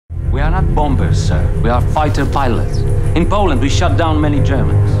We are not bombers, sir. We are fighter pilots. In Poland, we shut down many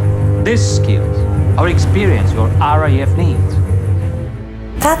Germans. These skills, our experience, your RAF needs.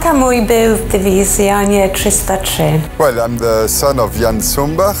 Tata mój był w dywizjonie 303. Well, I'm the son of Jan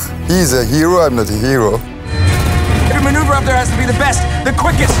Sumbach. He's a hero, I'm not a hero. Every maneuver up there has to be the best, the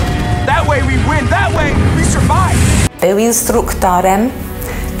quickest. That way we win, that way we survive. Był instruktorem,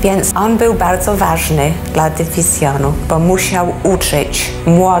 więc on był bardzo ważny dla dywizjonu, bo musiał uczyć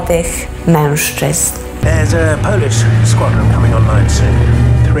młodych mężczyzn. There's a Polish squadron coming online soon.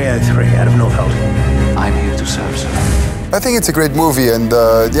 303 out of Northolt. I'm here to serve, sir. I think it's a great movie, and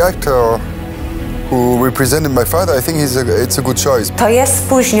the actor who represented my father, I think it's a good choice. To jest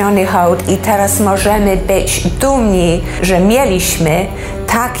spóźniony hołd i teraz możemy być dumni, że mieliśmy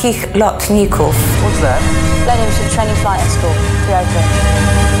takich lotników. What's that? Leadership Training Flight School, 303.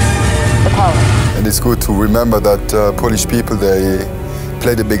 The Pełna. And it's good to remember that Polish people, they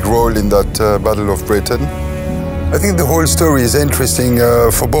played a big role in that Battle of Britain. I think the whole story is interesting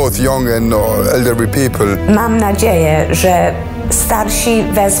for both young and elderly people. Mam nadzieję, że starsi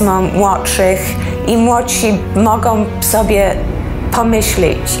wezmą młodszych i młodsi mogą sobie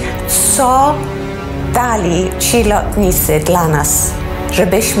pomyśleć, co dali ci lotnicy dla nas,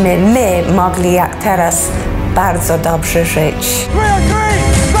 żebyśmy my mogli jak teraz bardzo dobrze żyć.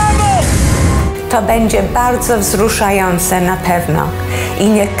 To będzie bardzo wzruszające na pewno i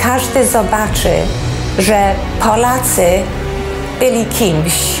nie każdy zobaczy, że Polacy byli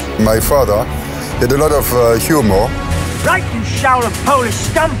kimś. My father had a lot of humor. Right, you shower of Polish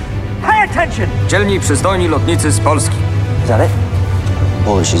scum! Pay attention! Dzielni, przystojni lotnicy z Polski. Is that it?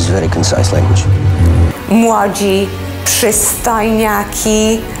 Polish is very concise language. Młodzi,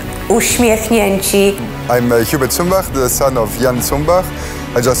 przystojniaki, uśmiechnięci. I'm Hubert Sumbach, the son of Jan Sumbach.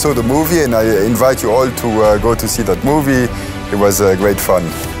 I just saw the movie and I invite you all to go to see that movie. It was great fun.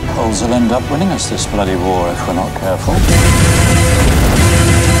 Poles will end up winning us this bloody war if we're not careful.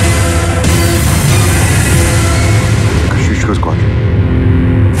 Śliskowski.